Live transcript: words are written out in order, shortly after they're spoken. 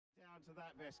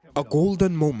A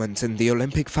golden moment in the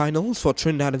Olympic finals for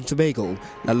Trinidad and Tobago,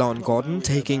 Lalonde Gordon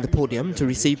taking the podium to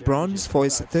receive bronze for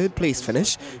his third-place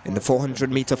finish in the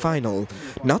 400-meter final.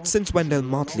 Not since Wendell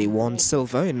Motley won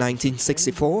silver in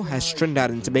 1964 has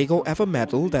Trinidad and Tobago ever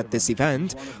medalled at this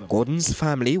event, Gordon's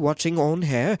family watching on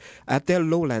here at their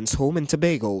lowlands home in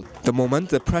Tobago. The moment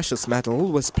the precious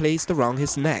medal was placed around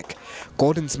his neck.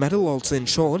 Gordon's medal also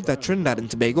ensured that Trinidad and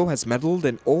Tobago has medalled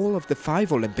in all of the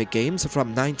 5 Olympic Games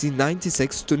from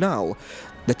 1996 to now.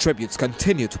 The tributes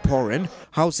continue to pour in.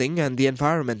 Housing and the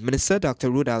Environment Minister Dr.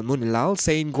 Rudal Munilal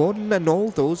saying Gordon and all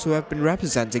those who have been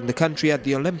representing the country at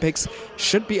the Olympics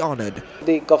should be honoured.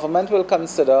 The government will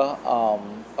consider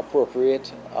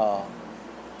appropriate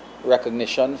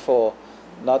recognition for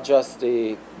not just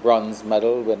the bronze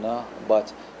medal winner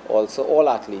but also all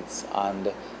athletes,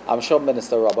 and I'm sure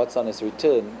Minister Roberts on his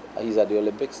return, he's at the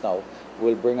Olympics now,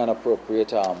 will bring an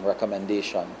appropriate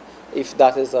recommendation. If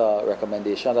that is a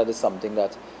recommendation, that is something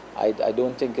that I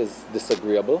don't think is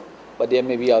disagreeable, but there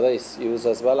may be other issues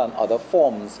as well and other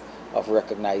forms of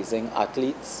recognizing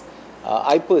athletes.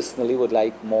 I personally would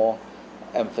like more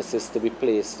emphasis to be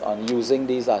placed on using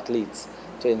these athletes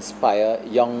to inspire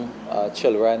young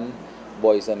children,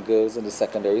 boys and girls in the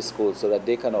secondary school so that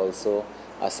they can also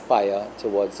aspire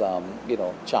towards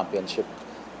championship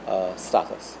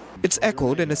status. It's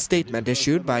echoed in a statement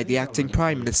issued by the acting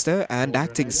Prime Minister and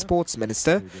acting Sports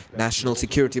Minister, National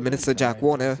Security Minister Jack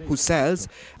Warner, who says,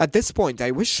 "At this point I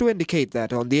wish to indicate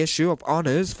that on the issue of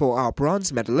honours for our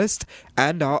bronze medalist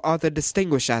and our other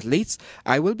distinguished athletes,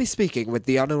 I will be speaking with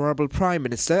the Honourable Prime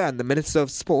Minister and the Minister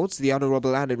of Sports, the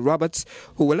Honourable Annan Roberts,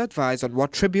 who will advise on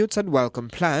what tributes and welcome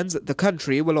plans the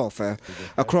country will offer."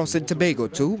 Across in Tobago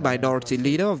too, Minority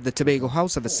Leader of the Tobago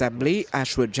House of Assembly,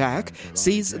 Ashwood Jack,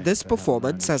 sees this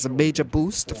performance as a major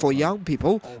boost for young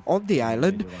people on the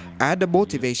island and a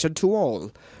motivation to all.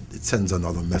 It sends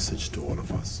another message to all of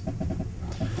us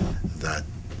that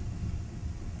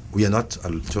we are not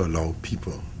to allow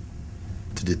people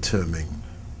to determine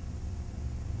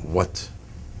what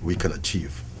we can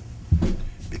achieve.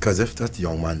 Because if that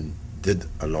young man did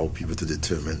allow people to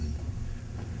determine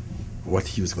what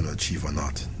he was going to achieve or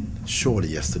not, surely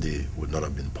yesterday would not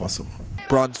have been possible.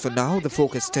 Bronze for now, the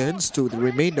focus turns to the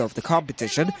remainder of the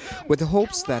competition with the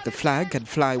hopes that the flag can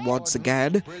fly once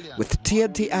again with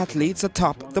TNT athletes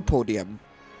atop the podium.